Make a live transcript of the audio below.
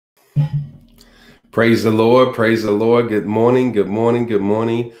Praise the Lord. Praise the Lord. Good morning. Good morning. Good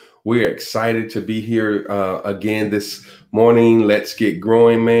morning. We're excited to be here again this morning. Let's Get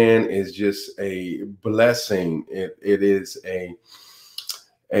Growing, man. Is just a blessing. It is a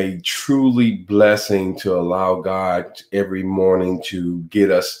truly blessing to allow God every morning to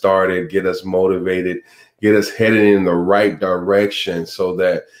get us started, get us motivated, get us headed in the right direction so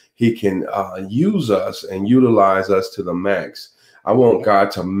that He can use us and utilize us to the max. I want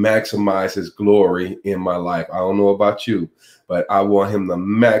God to maximize His glory in my life. I don't know about you, but I want Him to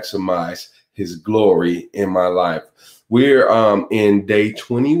maximize His glory in my life. We're in day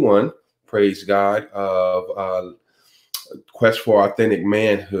 21, praise God, of Quest for Authentic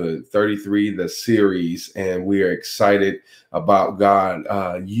Manhood 33, the series, and we are excited about God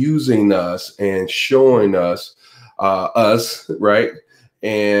using us and showing us right,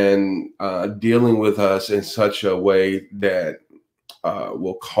 and dealing with us in such a way that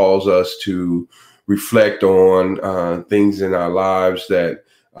will cause us to reflect on things in our lives that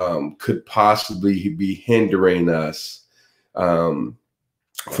could possibly be hindering us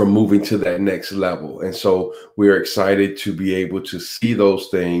from moving to that next level. And so we're excited to be able to see those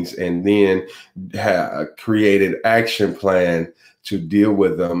things and then create an action plan to deal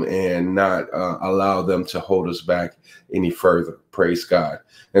with them and not allow them to hold us back any further. Praise God.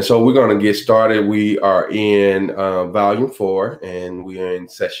 And so we're going to get started. We are in volume 4 and we are in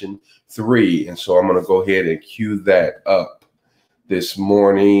session 3. And so I'm going to go ahead and cue that up this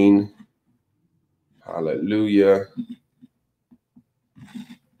morning. Hallelujah.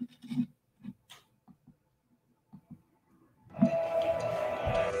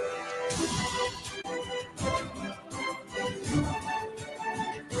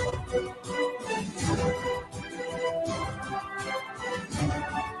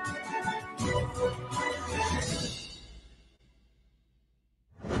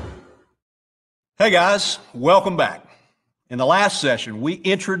 Hey guys, welcome back. In the last session, we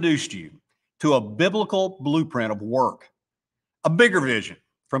introduced you to a biblical blueprint of work, a bigger vision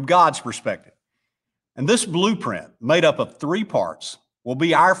from God's perspective. And this blueprint, made up of 3 parts, will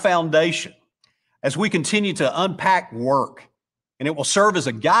be our foundation as we continue to unpack work, and it will serve as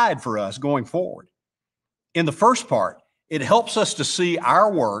a guide for us going forward. In the first part, it helps us to see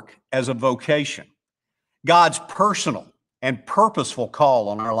our work as a vocation, God's personal and purposeful call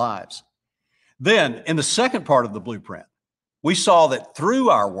on our lives. Then, in the second part of the blueprint, we saw that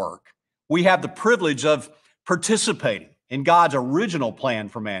through our work, we have the privilege of participating in God's original plan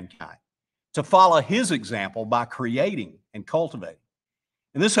for mankind, to follow His example by creating and cultivating.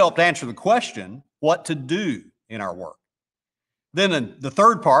 And this helped answer the question, what to do in our work. Then in the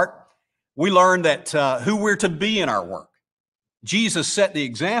third part, we learned that who we're to be in our work. Jesus set the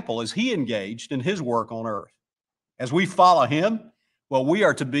example as He engaged in His work on earth. As we follow Him, well, we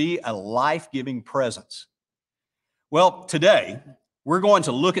are to be a life-giving presence. Well, today, we're going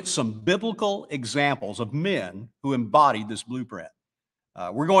to look at some biblical examples of men who embodied this blueprint.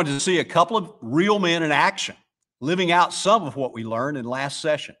 We're going to see a couple of real men in action, living out some of what we learned in last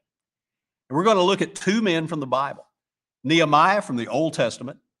session. And we're going to look at 2 men from the Bible, Nehemiah from the Old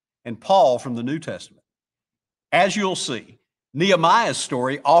Testament and Paul from the New Testament. As you'll see, Nehemiah's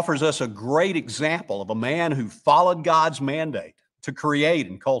story offers us a great example of a man who followed God's mandate to create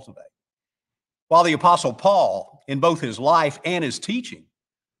and cultivate. While the Apostle Paul, in both his life and his teaching,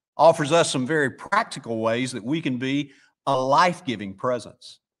 offers us some very practical ways that we can be a life-giving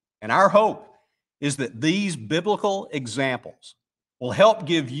presence. And our hope is that these biblical examples will help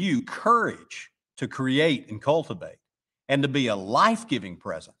give you courage to create and cultivate and to be a life-giving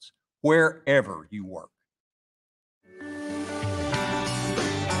presence wherever you work.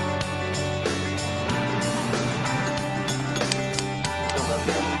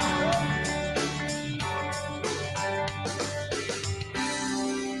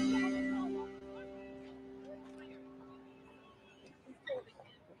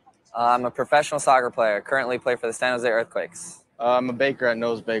 I'm a professional soccer player. Currently play for the San Jose Earthquakes. I'm a baker at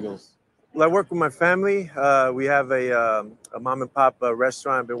No's Bagels. Well, I work with my family. We have a mom and pop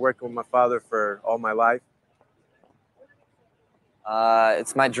restaurant. I've been working with my father for all my life.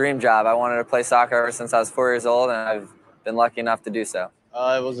 It's my dream job. I wanted to play soccer ever since I was 4 years old, and I've been lucky enough to do so.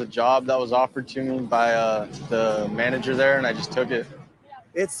 It was a job that was offered to me by the manager there, and I just took it.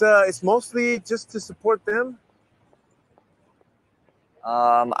 It's mostly just to support them.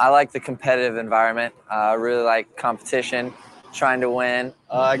 I like the competitive environment. I really like competition, trying to win.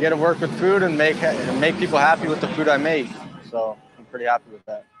 I get to work with food and make people happy with the food I make, so I'm pretty happy with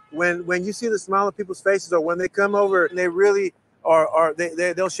that. When you see the smile on people's faces, or when they come over and they really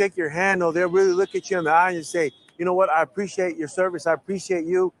they'll shake your hand, or they'll really look at you in the eye and say, you know what, I appreciate your service, I appreciate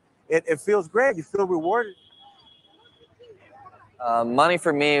you. it feels great. You feel rewarded. Money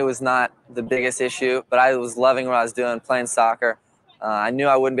for me was not the biggest issue, but I was loving what I was doing, playing soccer. I knew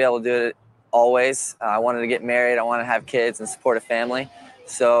I wouldn't be able to do it always. I wanted to get married. I wanted to have kids and support a family.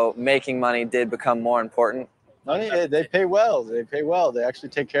 So making money did become more important. Money, they pay well. They pay well. They actually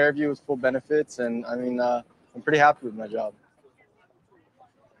take care of you with full benefits. And I mean, I'm pretty happy with my job.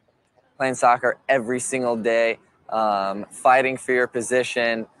 Playing soccer every single day, fighting for your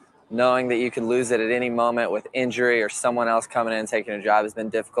position, knowing that you could lose it at any moment with injury or someone else coming in and taking a job has been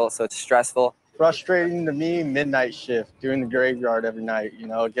difficult. So it's stressful. Frustrating to me, midnight shift, doing the graveyard every night. You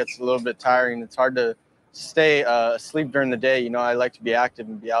know, it gets a little bit tiring. It's hard to stay asleep during the day. You know, I like to be active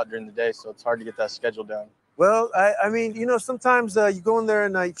and be out during the day, so it's hard to get that schedule down. Well, I mean, you know, sometimes you go in there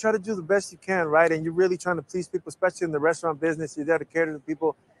and you try to do the best you can, right? And you're really trying to please people, especially in the restaurant business. You're there to care to the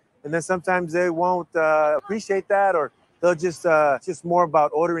people. And then sometimes they won't appreciate that, or they'll just more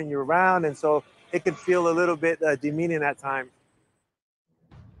about ordering you around. And so it can feel a little bit demeaning at times.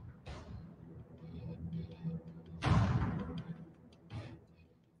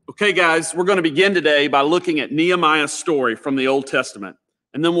 Okay, guys, we're going to begin today by looking at Nehemiah's story from the Old Testament,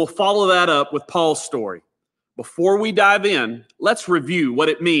 and then we'll follow that up with Paul's story. Before we dive in, let's review what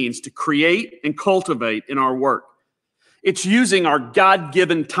it means to create and cultivate in our work. It's using our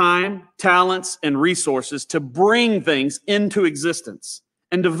God-given time, talents, and resources to bring things into existence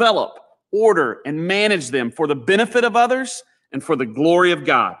and develop, order, and manage them for the benefit of others and for the glory of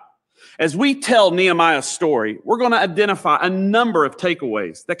God. As we tell Nehemiah's story, we're going to identify a number of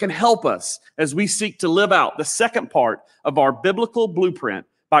takeaways that can help us as we seek to live out the second part of our biblical blueprint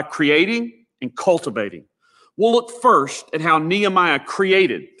by creating and cultivating. We'll look first at how Nehemiah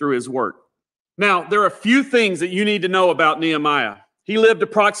created through his work. Now, there are a few things that you need to know about Nehemiah. He lived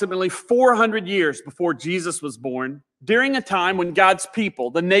approximately 400 years before Jesus was born, during a time when God's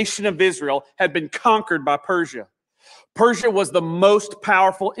people, the nation of Israel, had been conquered by Persia. Persia was the most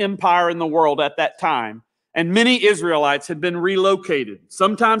powerful empire in the world at that time, and many Israelites had been relocated,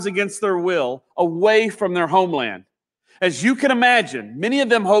 sometimes against their will, away from their homeland. As you can imagine, many of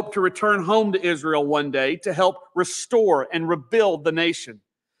them hoped to return home to Israel one day to help restore and rebuild the nation.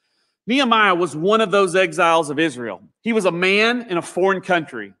 Nehemiah was one of those exiles of Israel. He was a man in a foreign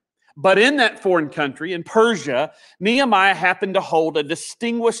country. But in that foreign country, in Persia, Nehemiah happened to hold a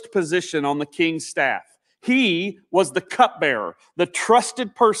distinguished position on the king's staff. He was the cupbearer, the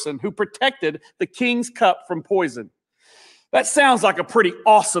trusted person who protected the king's cup from poison. That sounds like a pretty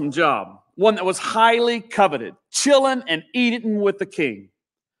awesome job, one that was highly coveted, chilling and eating with the king.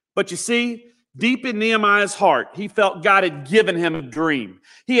 But you see, deep in Nehemiah's heart, he felt God had given him a dream.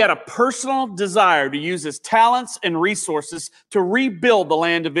 He had a personal desire to use his talents and resources to rebuild the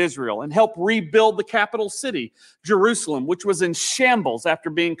land of Israel and help rebuild the capital city, Jerusalem, which was in shambles after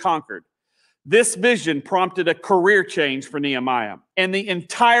being conquered. This vision prompted a career change for Nehemiah, and the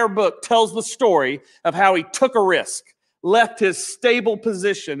entire book tells the story of how he took a risk, left his stable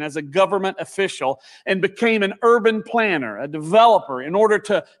position as a government official, and became an urban planner, a developer, in order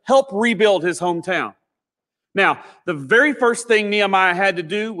to help rebuild his hometown. Now, the very first thing Nehemiah had to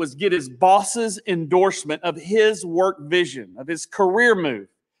do was get his boss's endorsement of his work vision, of his career move.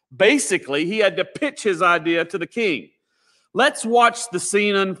 Basically, he had to pitch his idea to the king. Let's watch the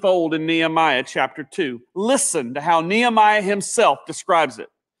scene unfold in Nehemiah chapter 2. Listen to how Nehemiah himself describes it.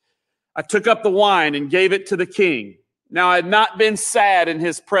 I took up the wine and gave it to the king. Now, I had not been sad in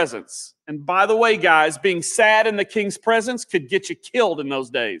his presence. And by the way, guys, being sad in the king's presence could get you killed in those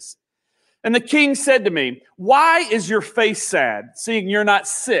days. And the king said to me, "Why is your face sad, seeing you're not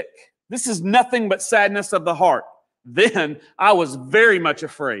sick? This is nothing but sadness of the heart." Then I was very much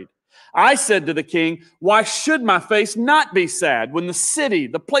afraid. I said to the king, "Why should my face not be sad when the city,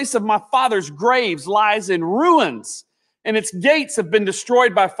 the place of my father's graves, lies in ruins and its gates have been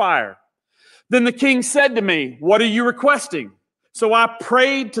destroyed by fire?" Then the king said to me, "What are you requesting?" So I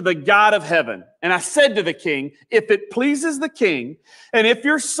prayed to the God of heaven, and I said to the king, "If it pleases the king, and if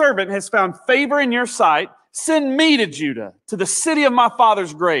your servant has found favor in your sight, send me to Judah, to the city of my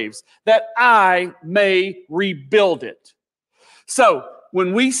father's graves, that I may rebuild it." So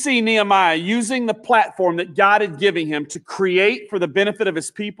when we see Nehemiah using the platform that God had given him to create for the benefit of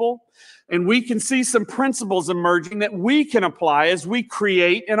his people, and we can see some principles emerging that we can apply as we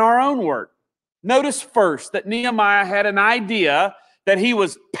create in our own work. Notice first that Nehemiah had an idea that he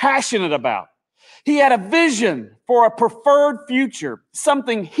was passionate about. He had a vision for a preferred future,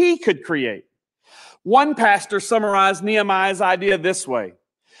 something he could create. One pastor summarized Nehemiah's idea this way: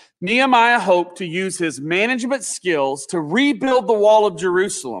 Nehemiah hoped to use his management skills to rebuild the wall of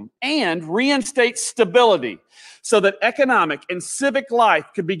Jerusalem and reinstate stability so that economic and civic life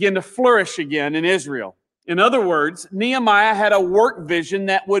could begin to flourish again in Israel. In other words, Nehemiah had a work vision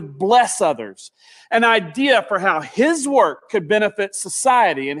that would bless others, an idea for how his work could benefit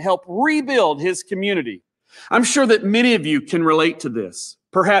society and help rebuild his community. I'm sure that many of you can relate to this.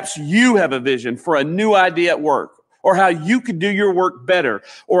 Perhaps you have a vision for a new idea at work, or how you could do your work better,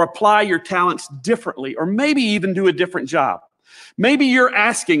 or apply your talents differently, or maybe even do a different job. Maybe you're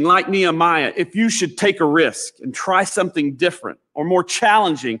asking, like Nehemiah, if you should take a risk and try something different, or more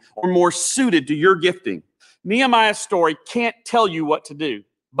challenging, or more suited to your gifting. Nehemiah's story can't tell you what to do,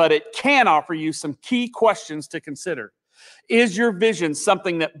 but it can offer you some key questions to consider. Is your vision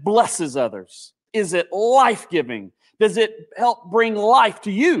something that blesses others? Is it life-giving? Does it help bring life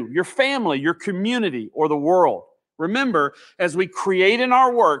to you, your family, your community, or the world? Remember, as we create in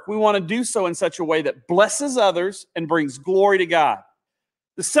our work, we want to do so in such a way that blesses others and brings glory to God.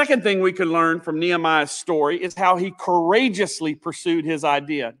 The second thing we can learn from Nehemiah's story is how he courageously pursued his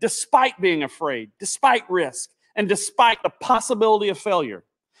idea, despite being afraid, despite risk, and despite the possibility of failure.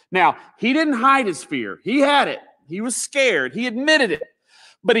 Now, he didn't hide his fear. He had it. He was scared. He admitted it.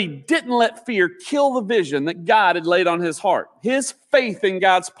 But he didn't let fear kill the vision that God had laid on his heart. His faith in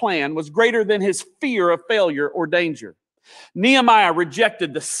God's plan was greater than his fear of failure or danger. Nehemiah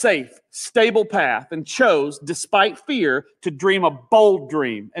rejected the safe, stable path and chose, despite fear, to dream a bold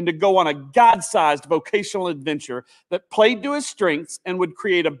dream and to go on a God-sized vocational adventure that played to his strengths and would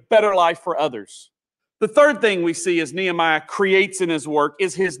create a better life for others. The third thing we see as Nehemiah creates in his work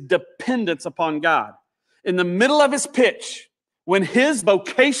is his dependence upon God. In the middle of his pitch, when his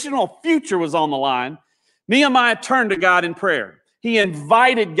vocational future was on the line, Nehemiah turned to God in prayer. He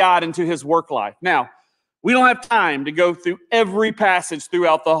invited God into his work life. Now, we don't have time to go through every passage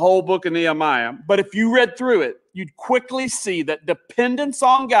throughout the whole book of Nehemiah, but if you read through it, you'd quickly see that dependence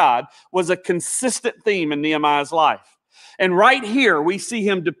on God was a consistent theme in Nehemiah's life. And right here, we see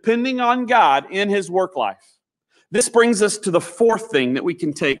him depending on God in his work life. This brings us to the fourth thing that we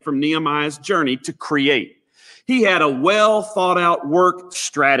can take from Nehemiah's journey to create. He had a well thought out work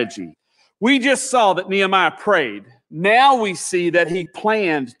strategy. We just saw that Nehemiah prayed. Now we see that he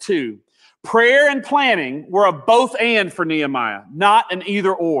planned too. Prayer and planning were a both and for Nehemiah, not an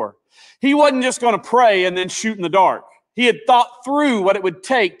either or. He wasn't just going to pray and then shoot in the dark. He had thought through what it would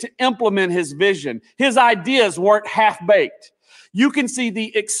take to implement his vision. His ideas weren't half-baked. You can see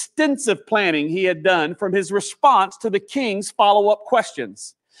the extensive planning he had done from his response to the king's follow-up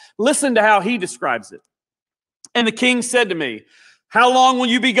questions. Listen to how he describes it. And the king said to me, "How long will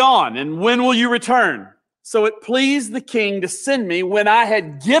you be gone, and when will you return?" So it pleased the king to send me when I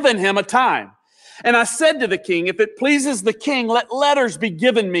had given him a time. And I said to the king, "If it pleases the king, let letters be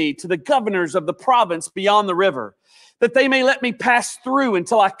given me to the governors of the province beyond the river, that they may let me pass through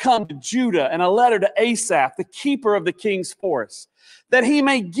until I come to Judah, and a letter to Asaph, the keeper of the king's forest, that he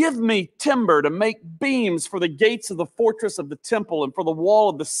may give me timber to make beams for the gates of the fortress of the temple, and for the wall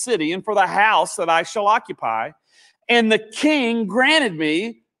of the city, and for the house that I shall occupy." And the king granted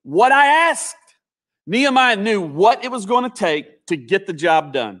me what I asked. Nehemiah knew what it was going to take to get the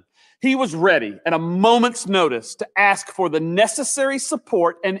job done. He was ready at a moment's notice to ask for the necessary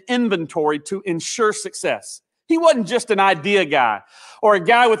support and inventory to ensure success. He wasn't just an idea guy or a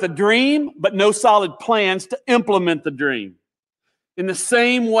guy with a dream, but no solid plans to implement the dream. In the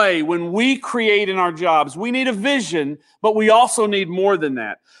same way, when we create in our jobs, we need a vision, but we also need more than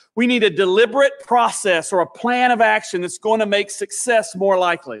that. We need a deliberate process or a plan of action that's going to make success more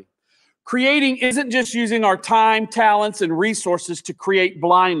likely. Creating isn't just using our time, talents, and resources to create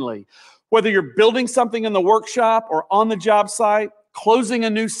blindly. Whether you're building something in the workshop or on the job site, closing a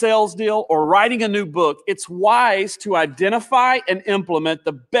new sales deal, or writing a new book, it's wise to identify and implement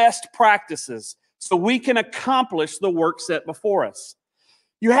the best practices so we can accomplish the work set before us.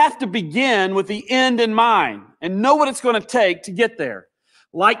 You have to begin with the end in mind and know what it's going to take to get there.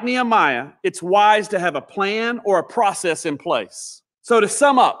 Like Nehemiah, it's wise to have a plan or a process in place. So to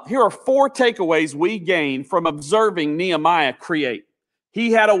sum up, here are 4 takeaways we gain from observing Nehemiah create.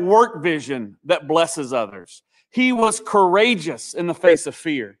 He had a work vision that blesses others. He was courageous in the face of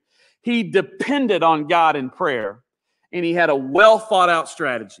fear. He depended on God in prayer. And he had a well thought out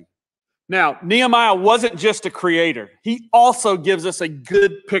strategy. Now, Nehemiah wasn't just a creator. He also gives us a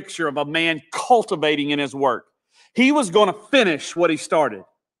good picture of a man cultivating in his work. He was going to finish what he started.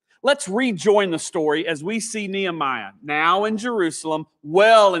 Let's rejoin the story as we see Nehemiah now in Jerusalem,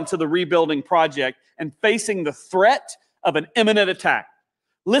 well into the rebuilding project and facing the threat of an imminent attack.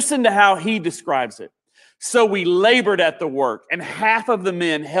 Listen to how he describes it. "So we labored at the work, and half of the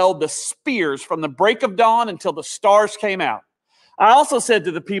men held the spears from the break of dawn until the stars came out. I also said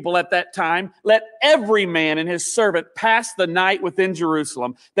to the people at that time, let every man and his servant pass the night within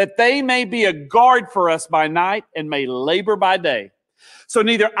Jerusalem, that they may be a guard for us by night and may labor by day. So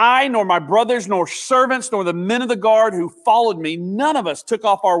neither I nor my brothers nor servants nor the men of the guard who followed me, none of us took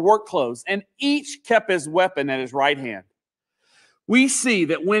off our work clothes, and each kept his weapon at his right hand. We see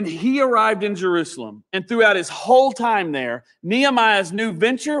that when he arrived in Jerusalem and throughout his whole time there, Nehemiah's new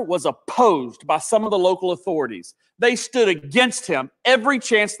venture was opposed by some of the local authorities. They stood against him every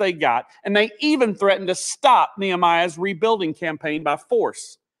chance they got, and they even threatened to stop Nehemiah's rebuilding campaign by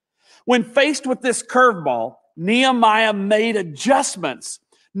force. When faced with this curveball, Nehemiah made adjustments,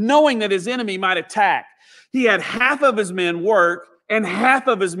 knowing that his enemy might attack. He had half of his men work and half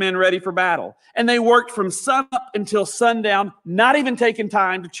of his men ready for battle. And they worked from sunup until sundown, not even taking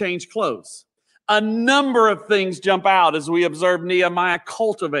time to change clothes. A number of things jump out as we observe Nehemiah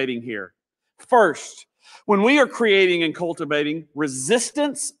cultivating here. First, when we are creating and cultivating,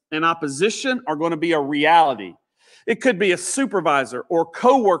 resistance and opposition are going to be a reality. It could be a supervisor or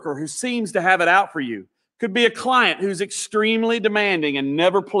coworker who seems to have it out for you. Could be a client who's extremely demanding and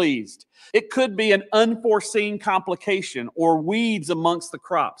never pleased. It could be an unforeseen complication or weeds amongst the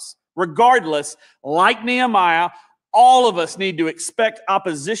crops. Regardless, like Nehemiah, all of us need to expect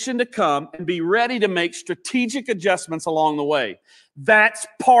opposition to come and be ready to make strategic adjustments along the way. That's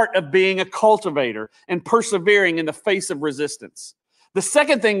part of being a cultivator and persevering in the face of resistance. The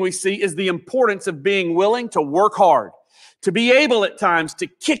second thing we see is the importance of being willing to work hard, to be able at times to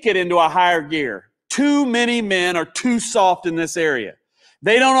kick it into a higher gear. Too many men are too soft in this area.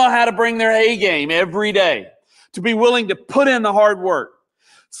 They don't know how to bring their A game every day, to be willing to put in the hard work.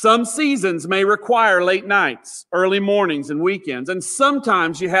 Some seasons may require late nights, early mornings, and weekends, and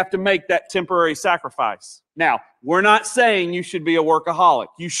sometimes you have to make that temporary sacrifice. Now, we're not saying you should be a workaholic.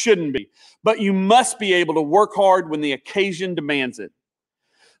 You shouldn't be. But you must be able to work hard when the occasion demands it.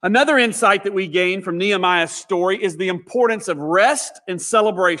 Another insight that we gain from Nehemiah's story is the importance of rest and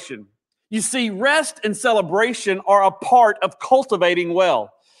celebration. You see, rest and celebration are a part of cultivating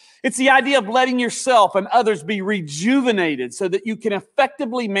well. It's the idea of letting yourself and others be rejuvenated so that you can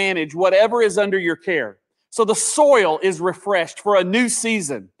effectively manage whatever is under your care. So the soil is refreshed for a new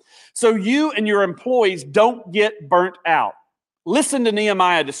season. So you and your employees don't get burnt out. Listen to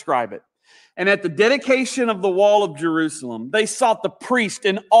Nehemiah describe it. And at the dedication of the wall of Jerusalem, they sought the priest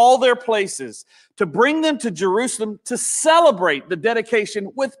in all their places to bring them to Jerusalem to celebrate the dedication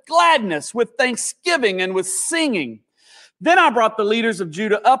with gladness, with thanksgiving, and with singing. Then I brought the leaders of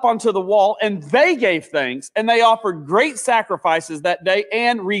Judah up onto the wall, and they gave thanks, and they offered great sacrifices that day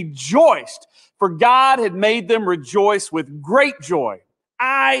and rejoiced, for God had made them rejoice with great joy.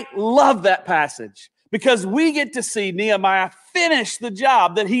 I love that passage because we get to see Nehemiah finish the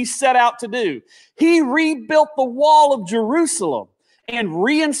job that he set out to do. He rebuilt the wall of Jerusalem and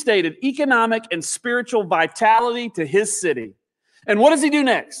reinstated economic and spiritual vitality to his city. And what does he do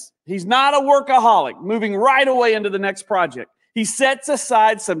next? He's not a workaholic, moving right away into the next project. He sets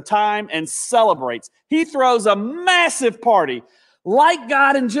aside some time and celebrates. He throws a massive party. Like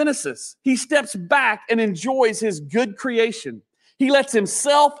God in Genesis, he steps back and enjoys his good creation. He lets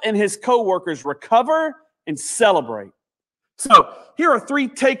himself and his co-workers recover and celebrate. So here are 3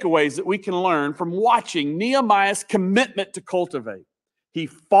 takeaways that we can learn from watching Nehemiah's commitment to cultivate. He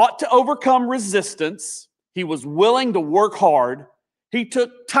fought to overcome resistance. He was willing to work hard. He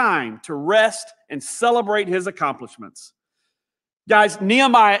took time to rest and celebrate his accomplishments. Guys,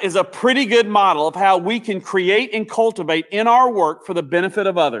 Nehemiah is a pretty good model of how we can create and cultivate in our work for the benefit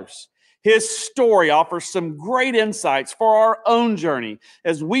of others. His story offers some great insights for our own journey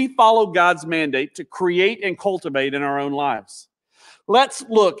as we follow God's mandate to create and cultivate in our own lives. Let's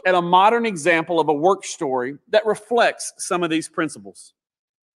look at a modern example of a work story that reflects some of these principles.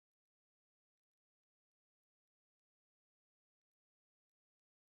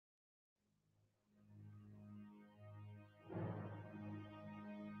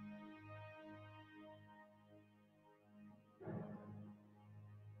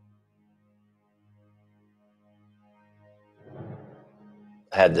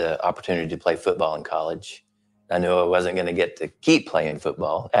 I had the opportunity to play football in college. I knew I wasn't going to get to keep playing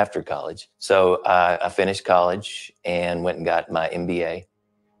football after college. So I finished college and went and got my MBA.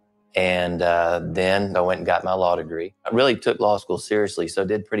 And then I went and got my law degree. I really took law school seriously, so I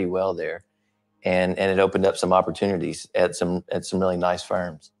did pretty well there. And it opened up some opportunities at some really nice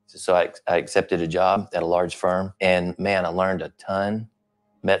firms. So I accepted a job at a large firm. And man, I learned a ton,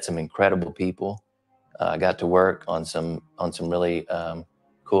 met some incredible people. I got to work on some really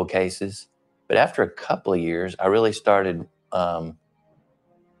cool cases. But after a couple of years, I really started wondering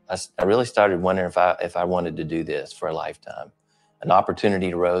if I wanted to do this for a lifetime. an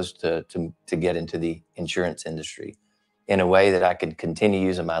opportunity arose to get into the insurance industry in a way that I could continue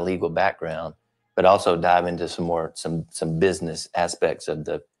using my legal background, but also dive into some business aspects of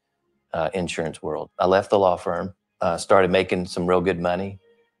the insurance world. I left the law firm, started making some real good money,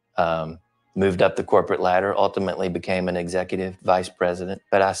 moved up the corporate ladder, ultimately became an executive vice president,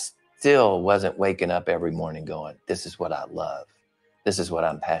 but I still wasn't waking up every morning going, this is what I love. This is what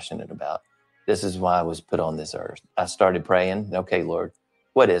I'm passionate about. This is why I was put on this earth. I started praying, okay, Lord,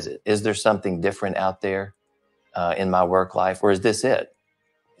 what is it? Is there something different out there in my work life, or is this it?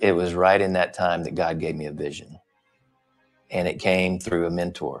 It was right in that time that God gave me a vision. And it came through a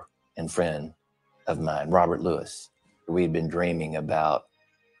mentor and friend of mine, Robert Lewis. We'd been dreaming about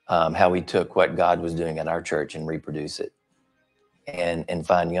how we took what God was doing in our church and reproduce it and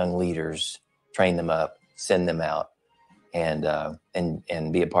find young leaders, train them up, send them out, and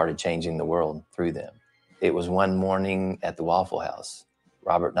be a part of changing the world through them. It was one morning at the Waffle House.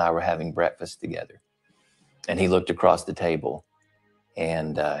 Robert and I were having breakfast together, and he looked across the table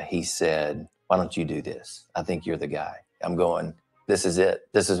and he said, why don't you do this? I think you're the guy. I'm going, this is it.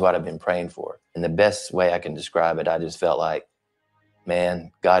 This is what I've been praying for. And the best way I can describe it, I just felt like,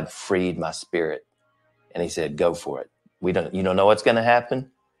 man, God freed my spirit. And he said, go for it. You don't know what's going to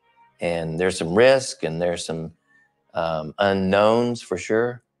happen. And there's some risk and there's some unknowns for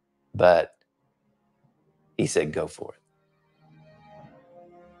sure. But he said, go for it.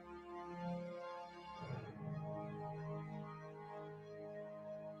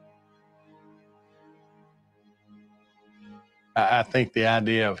 I think the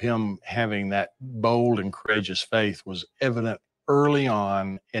idea of him having that bold and courageous faith was evident early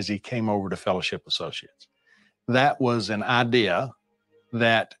on as he came over to Fellowship Associates. That was an idea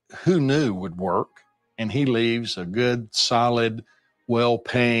that who knew would work, and he leaves a good, solid,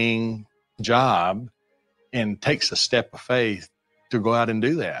 well-paying job and takes a step of faith to go out and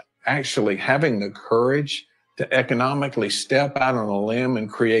do that. Actually having the courage to economically step out on a limb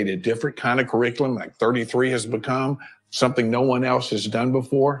and create a different kind of curriculum like 33 has become, something no one else has done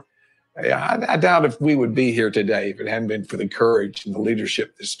before. I doubt if we would be here today if it hadn't been for the courage and the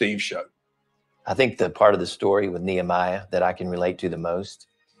leadership that Steve showed. I think the part of the story with Nehemiah that I can relate to the most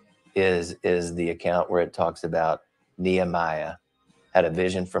is the account where it talks about Nehemiah had a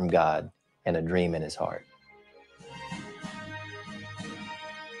vision from God and a dream in his heart.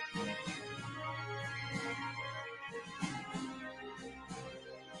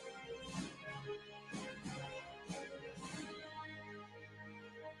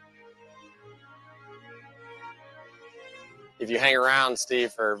 If you hang around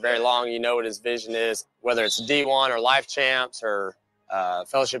Steve for very long, you know what his vision is, whether it's D1 or Life Champs or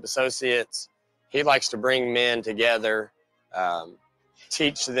Fellowship Associates. He likes to bring men together,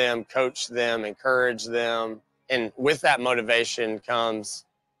 teach them, coach them, encourage them. And with that motivation comes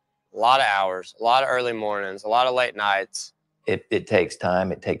a lot of hours, a lot of early mornings, a lot of late nights. It takes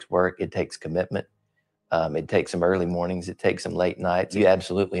time, it takes work, it takes commitment. It takes some early mornings, it takes some late nights. You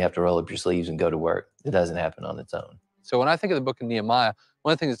absolutely have to roll up your sleeves and go to work. It doesn't happen on its own. So when I think of the book of Nehemiah,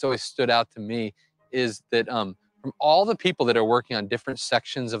 one of the things that's always stood out to me is that from all the people that are working on different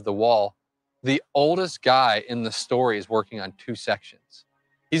sections of the wall, the oldest guy in the story is working on 2 sections.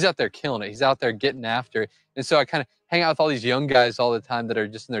 He's out there killing it. He's out there getting after it. And so I kind of hang out with all these young guys all the time that are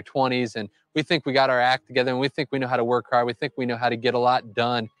just in their 20s, and we think we got our act together, and we think we know how to work hard. We think we know how to get a lot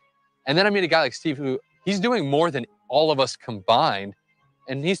done. And then I meet a guy like Steve who he's doing more than all of us combined,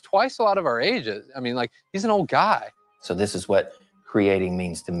 and he's twice a lot of our ages. I mean, like, he's an old guy. So this is what creating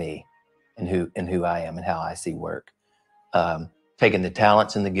means to me and who I am and how I see work. Taking the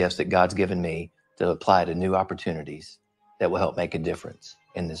talents and the gifts that God's given me to apply to new opportunities that will help make a difference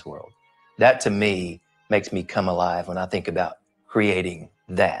in this world. That to me makes me come alive when I think about creating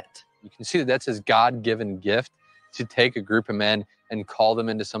that. You can see that that's his God-given gift to take a group of men and call them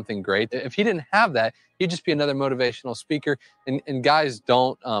into something great. If he didn't have that, he'd just be another motivational speaker. And guys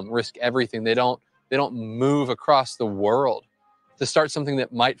don't risk everything. They don't move across the world to start something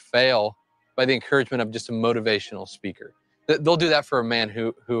that might fail by the encouragement of just a motivational speaker. They'll do that for a man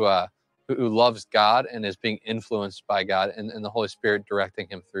who loves God and is being influenced by God and the Holy Spirit directing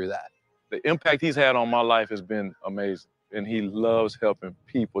him through that. The impact he's had on my life has been amazing, and he loves helping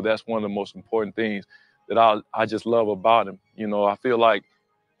people. That's one of the most important things that I just love about him. You know, I feel like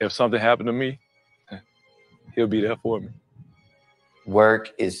if something happened to me, he'll be there for me.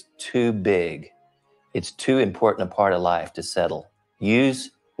 Work is too big. It's too important a part of life to settle.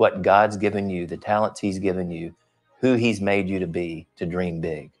 Use what God's given you, the talents he's given you, who he's made you to be, to dream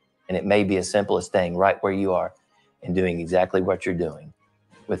big. And it may be as simple as staying right where you are and doing exactly what you're doing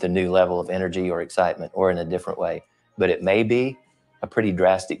with a new level of energy or excitement or in a different way. But it may be a pretty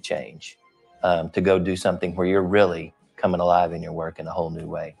drastic change to go do something where you're really coming alive in your work in a whole new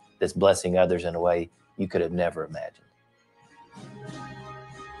way, that's blessing others in a way you could have never imagined.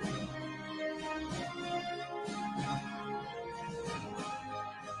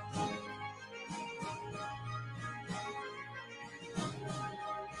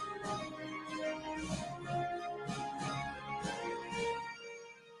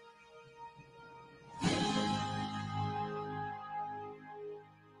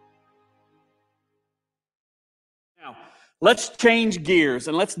 Now, let's change gears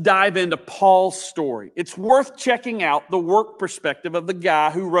and let's dive into Paul's story. It's worth checking out the work perspective of the guy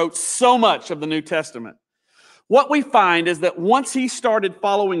who wrote so much of the New Testament. What we find is that once he started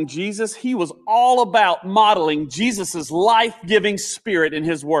following Jesus, he was all about modeling Jesus' life-giving spirit in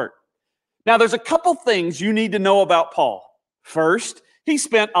his work. Now, there's a couple things you need to know about Paul. First, he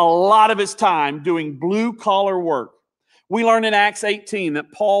spent a lot of his time doing blue-collar work. We learn in Acts 18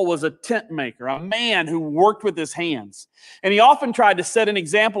 that Paul was a tent maker, a man who worked with his hands. And he often tried to set an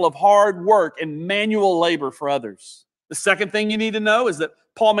example of hard work and manual labor for others. The second thing you need to know is that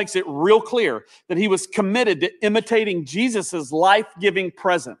Paul makes it real clear that he was committed to imitating Jesus' life-giving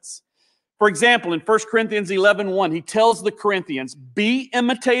presence. For example, in 1 Corinthians 11:1, he tells the Corinthians, "Be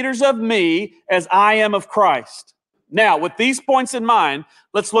imitators of me as I am of Christ." Now, with these points in mind,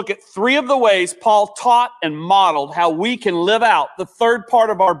 let's look at 3 of the ways Paul taught and modeled how we can live out the third part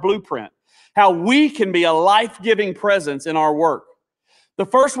of our blueprint, how we can be a life-giving presence in our work. The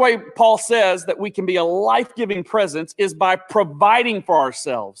first way Paul says that we can be a life-giving presence is by providing for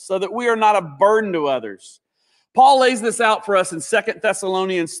ourselves so that we are not a burden to others. Paul lays this out for us in 2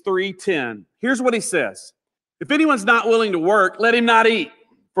 Thessalonians 3:10. Here's what he says. "If anyone's not willing to work, let him not eat.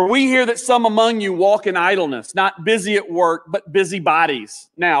 For we hear that some among you walk in idleness, not busy at work, but busybodies.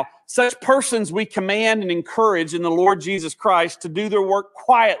 Now, such persons we command and encourage in the Lord Jesus Christ to do their work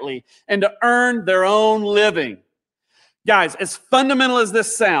quietly and to earn their own living." Guys, as fundamental as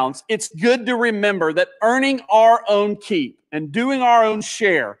this sounds, it's good to remember that earning our own keep and doing our own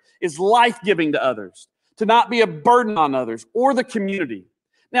share is life-giving to others, to not be a burden on others or the community.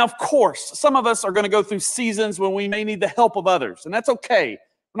 Now, of course, some of us are going to go through seasons when we may need the help of others, and that's okay.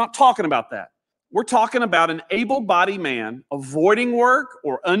 We're not talking about that. We're talking about an able-bodied man avoiding work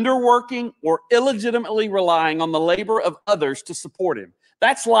or underworking or illegitimately relying on the labor of others to support him.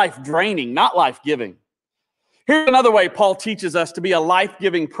 That's life-draining, not life-giving. Here's another way Paul teaches us to be a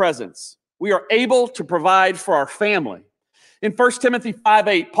life-giving presence. We are able to provide for our family. In 1 Timothy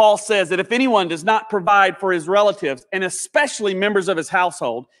 5:8, Paul says that if anyone does not provide for his relatives, and especially members of his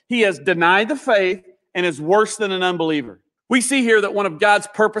household, he has denied the faith and is worse than an unbeliever. We see here that one of God's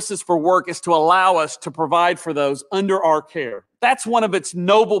purposes for work is to allow us to provide for those under our care. That's one of its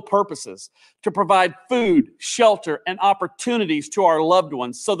noble purposes, to provide food, shelter, and opportunities to our loved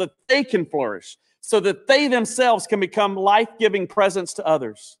ones so that they can flourish, so that they themselves can become life-giving presence to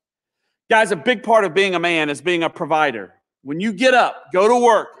others. Guys, a big part of being a man is being a provider. When you get up, go to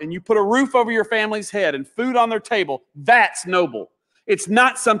work, and you put a roof over your family's head and food on their table, that's noble. It's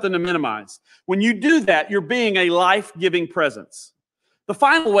not something to minimize. When you do that, you're being a life-giving presence. The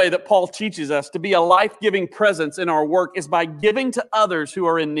final way that Paul teaches us to be a life-giving presence in our work is by giving to others who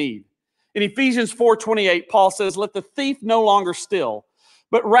are in need. In Ephesians 4:28, Paul says, "Let the thief no longer steal,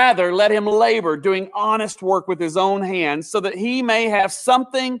 but rather let him labor, doing honest work with his own hands, so that he may have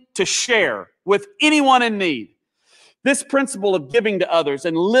something to share with anyone in need." This principle of giving to others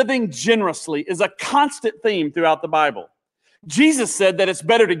and living generously is a constant theme throughout the Bible. Jesus said that it's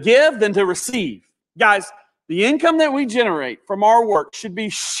better to give than to receive. Guys, the income that we generate from our work should be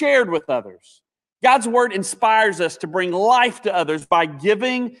shared with others. God's word inspires us to bring life to others by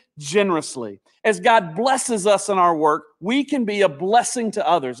giving generously. As God blesses us in our work, we can be a blessing to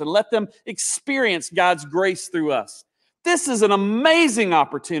others and let them experience God's grace through us. This is an amazing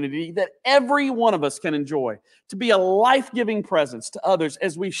opportunity that every one of us can enjoy, to be a life-giving presence to others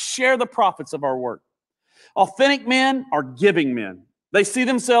as we share the profits of our work. Authentic men are giving men. They see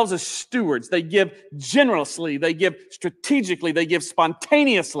themselves as stewards. They give generously. They give strategically. They give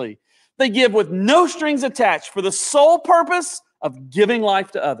spontaneously. They give with no strings attached for the sole purpose of giving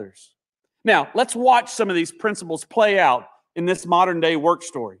life to others. Now, let's watch some of these principles play out in this modern-day work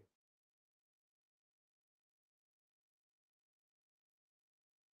story.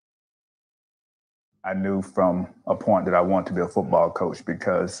 I knew from a point that I wanted to be a football coach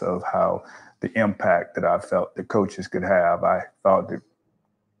because of how the impact that I felt the coaches could have. I thought that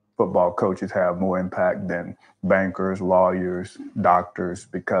football coaches have more impact than bankers, lawyers, doctors,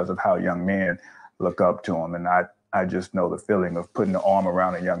 because of how young men look up to them. And I I just know the feeling of putting the arm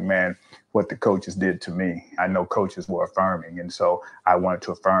around a young man, what the coaches did to me. I know coaches were affirming, and so I wanted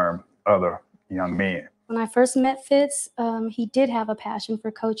to affirm other young men. When I first met Fitz, he did have a passion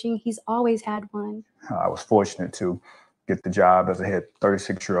for coaching. He's always had one. I was fortunate to get the job as a head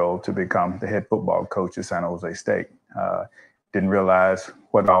 36-year-old to become the head football coach at San Jose State. Didn't realize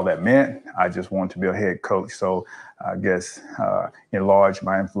what all that meant. I just wanted to be a head coach. So I guess enlarged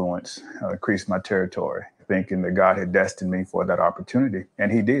my influence, increased my territory, thinking that God had destined me for that opportunity.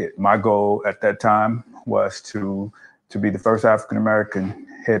 And he did. My goal at that time was to be the first African-American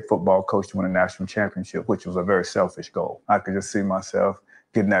head football coach to win a national championship, which was a very selfish goal. I could just see myself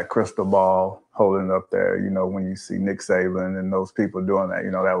getting that crystal ball, holding it up there. You know, when you see Nick Saban and those people doing that,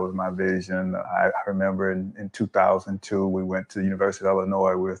 you know, that was my vision. I remember in 2002, we went to the University of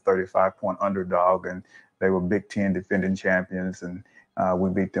Illinois. We were a 35-point underdog, and they were Big Ten defending champions, and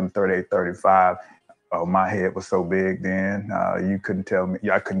we beat them 38-35. My head was so big then, you couldn't tell me,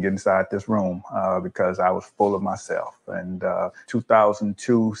 I couldn't get inside this room because I was full of myself. And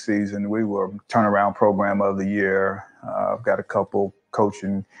 2002 season, we were turnaround program of the year. I've got a couple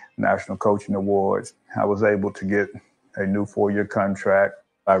national coaching awards. I was able to get a new 4-year contract.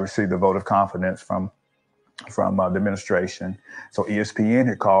 I received a vote of confidence from the administration. So ESPN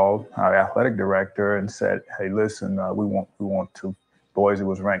had called our athletic director and said, hey, listen, we want to, Boise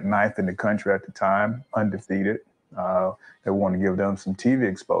was ranked 9th in the country at the time, undefeated. They wanted to give them some TV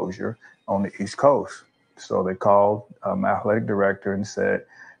exposure on the East Coast. So they called my athletic director and said,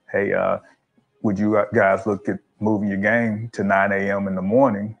 hey, would you guys look at moving your game to 9 a.m. in the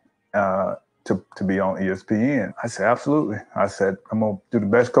morning to be on ESPN? I said, absolutely. I said, I'm going to do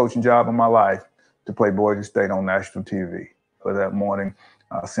the best coaching job of my life to play Boise State on national TV. For that morning,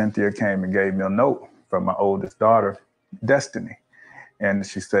 Cynthia came and gave me a note from my oldest daughter, Destiny. And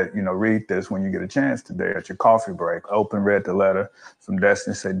she said, you know, read this when you get a chance today at your coffee break. I read the letter from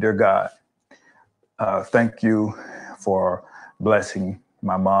Destiny, said, dear God, thank you for blessing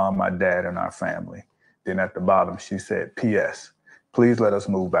my mom, my dad, and our family. Then at the bottom, she said, P.S., please let us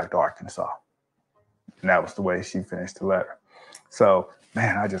move back to Arkansas. And that was the way she finished the letter. So,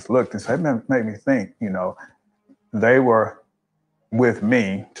 man, I just looked and said, it made me think, you know, they were with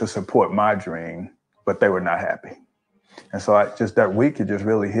me to support my dream, but they were not happy. And so that week, it just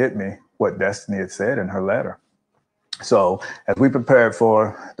really hit me what Destiny had said in her letter. So as we prepared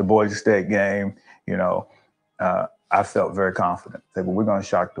for the Boise State game, you know, I felt very confident that we're going to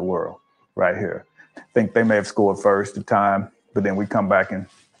shock the world right here. I think they may have scored first at the time, but then we come back and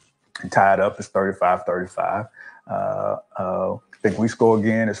tie it up. It's 35-35. I think we score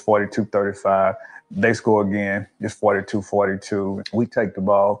again. It's 42-35. They score again. It's 42-42. We take the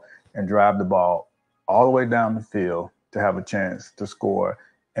ball and drive the ball all the way down the field to have a chance to score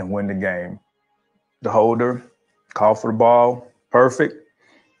and win the game. The holder called for the ball, perfect.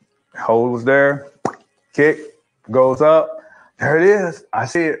 Hold was there, kick goes up. There it is. I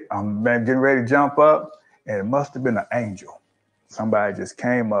see it. I'm getting ready to jump up, and it must have been an angel. Somebody just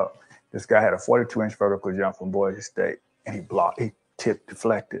came up. This guy had a 42-inch vertical jump from Boise State, and he blocked. He tipped,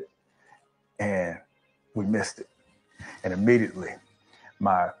 deflected, and we missed it. And immediately,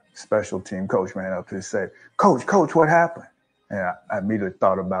 my special team coach ran up and said, Coach, what happened? And I immediately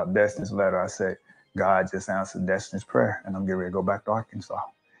thought about Destiny's letter. I said, God just answered Destiny's prayer, and I'm getting ready to go back to Arkansas.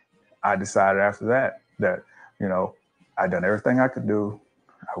 I decided after that, you know, I'd done everything I could do.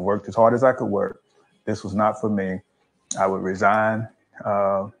 I worked as hard as I could work. This was not for me. I would resign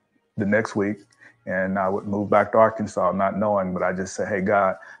the next week, and I would move back to Arkansas, not knowing, but I just said, hey,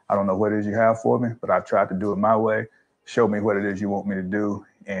 God, I don't know what it is you have for me, but I've tried to do it my way. Show me what it is you want me to do,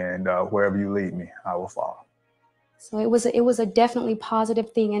 and wherever you lead me, I will follow. So it was a definitely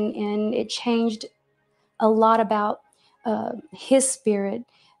positive thing, and it changed a lot about his spirit.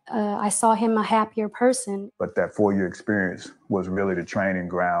 I saw him a happier person. But that 4-year experience was really the training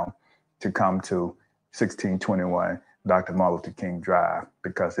ground to come to 1621 Dr. Martin Luther King Drive,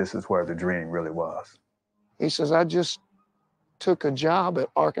 because this is where the dream really was. He says, I just took a job at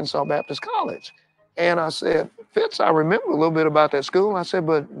Arkansas Baptist College. And I said, Fitz, I remember a little bit about that school. I said,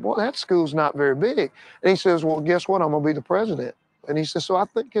 but boy, that school's not very big. And he says, well, guess what? I'm going to be the president. And he says, so I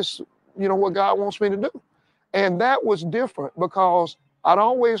think it's, you know, what God wants me to do. And that was different because I'd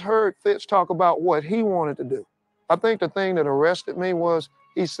always heard Fitz talk about what he wanted to do. I think the thing that arrested me was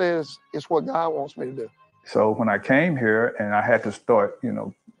he says, it's what God wants me to do. So when I came here and I had to start, you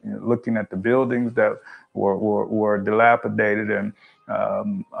know looking at the buildings that were dilapidated and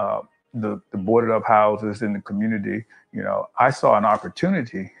the boarded up houses in the community, you know, I saw an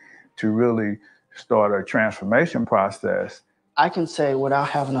opportunity to really start a transformation process I can say without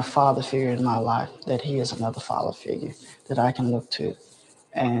having a father figure in my life that he is another father figure that I can look to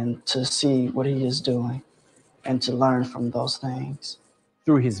and to see what he is doing and to learn from those things.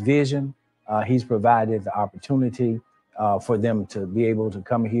 Through his vision, he's provided the opportunity for them to be able to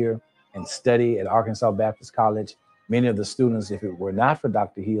come here and study at Arkansas Baptist College. Many of the students, if it were not for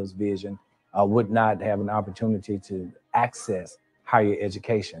Dr. Hill's vision, would not have an opportunity to access higher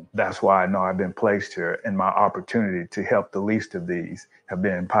education. That's why I know I've been placed here, and my opportunity to help the least of these have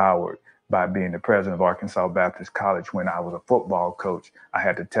been empowered by being the president of Arkansas Baptist College. When I was a football coach, I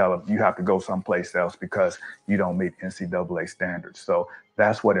had to tell them, you have to go someplace else because you don't meet NCAA standards. So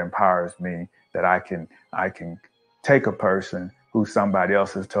that's what empowers me, that I can take a person who somebody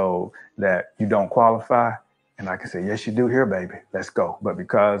else has told that you don't qualify, and I can say, yes, you do here, baby, let's go. But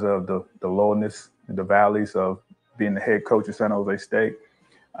because of the lowness, the valleys of being the head coach of San Jose State,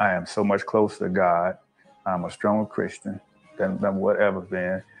 I am so much closer to God. I'm a stronger Christian than whatever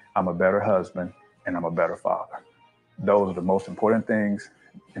been. I'm a better husband, and I'm a better father. Those are the most important things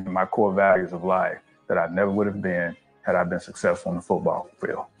in my core values of life that I never would have been had I been successful in the football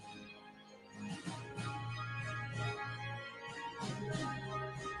field.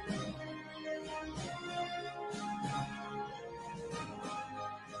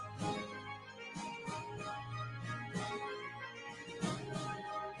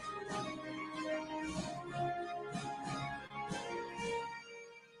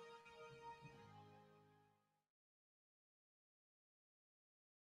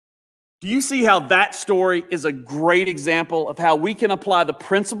 Do you see how that story is a great example of how we can apply the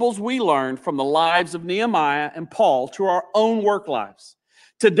principles we learned from the lives of Nehemiah and Paul to our own work lives?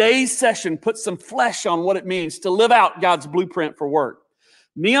 Today's session puts some flesh on what it means to live out God's blueprint for work.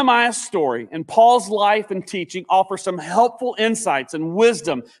 Nehemiah's story and Paul's life and teaching offer some helpful insights and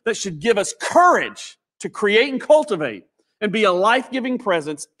wisdom that should give us courage to create and cultivate and be a life-giving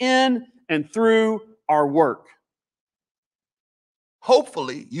presence in and through our work.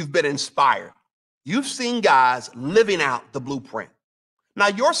 Hopefully, you've been inspired. You've seen guys living out the blueprint. Now,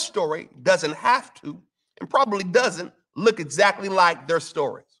 your story doesn't have to, and probably doesn't, look exactly like their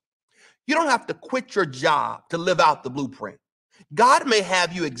stories. You don't have to quit your job to live out the blueprint. God may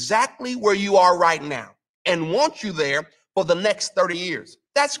have you exactly where you are right now and want you there for the next 30 years.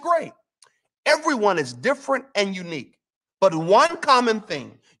 That's great. Everyone is different and unique. But one common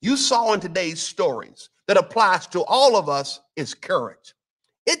thing you saw in today's stories that applies to all of us is courage.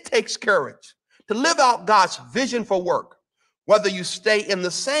 It takes courage to live out God's vision for work, whether you stay in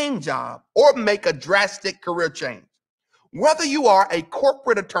the same job or make a drastic career change. Whether you are a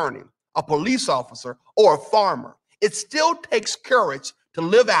corporate attorney, a police officer, or a farmer, it still takes courage to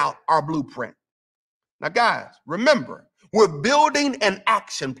live out our blueprint. Now, guys, remember, we're building an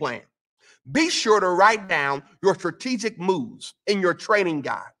action plan. Be sure to write down your strategic moves in your training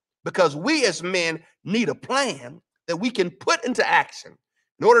guide, because we as men need a plan that we can put into action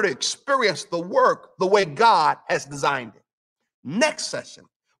in order to experience the work the way God has designed it. Next session,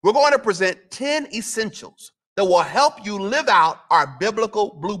 we're going to present 10 essentials that will help you live out our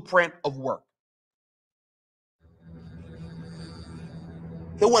biblical blueprint of work.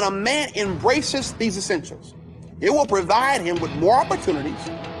 That when a man embraces these essentials, it will provide him with more opportunities,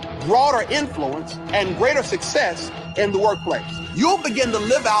 broader influence, and greater success in the workplace. You'll begin to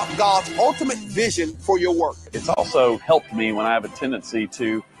live out God's ultimate vision for your work. It's also helped me when I have a tendency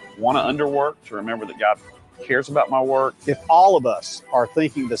to want to underwork, to remember that God cares about my work. If all of us are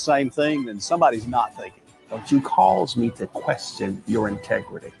thinking the same thing, then somebody's not thinking. Don't you cause me to question your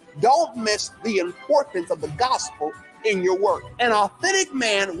integrity. Don't miss the importance of the gospel in your work. An authentic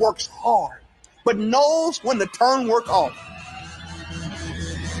man works hard, but knows when to turn work off.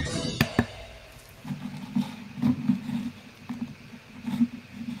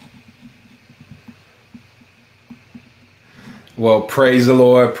 Well, praise the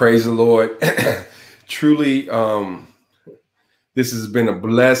Lord. Praise the Lord. Truly, this has been a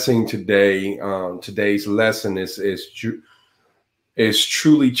blessing today. Today's lesson is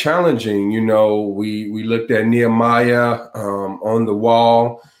truly challenging. You know, we looked at Nehemiah on the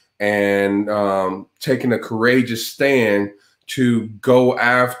wall and taking a courageous stand to go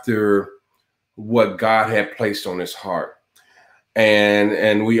after what God had placed on his heart.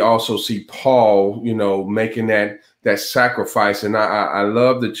 And we also see Paul, you know, making that sacrifice. And I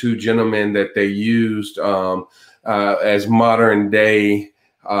love the two gentlemen that they used as modern day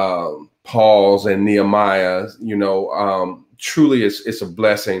Paul's and Nehemiah. You know, truly it's a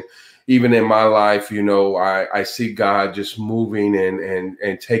blessing. Even in my life, you know, I see God just moving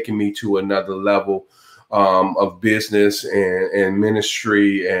and taking me to another level of business and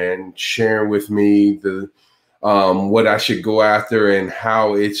ministry, and sharing with me what I should go after and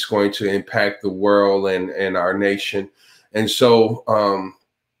how it's going to impact the world and our nation. And so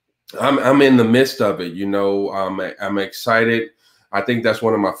I'm in the midst of it. You know, I'm excited. I think that's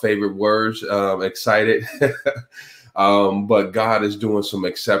one of my favorite words, excited. But God is doing some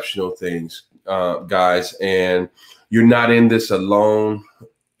exceptional things, guys, and you're not in this alone.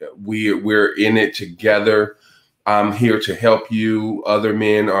 We're in it together. I'm here to help you. Other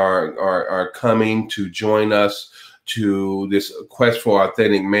men are coming to join us to this quest for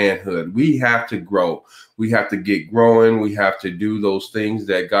authentic manhood. We have to grow. We have to get growing. We have to do those things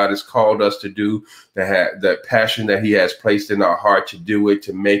that God has called us to do, to have that passion that he has placed in our heart to do it,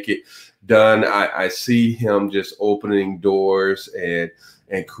 to make it done. I see him just opening doors and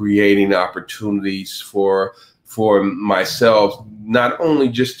creating opportunities for myself, not only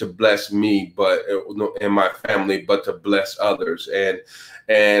just to bless me, but and my family, but to bless others. And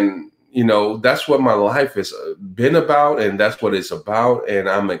you know, that's what my life has been about, and that's what it's about, and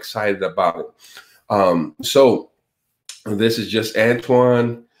I'm excited about it. So this is just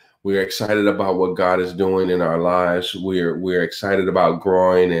Antoine. We're excited about what God is doing in our lives. We're excited about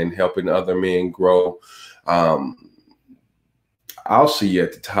growing and helping other men grow. I'll see you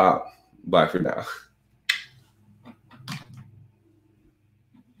at the top. Bye for now.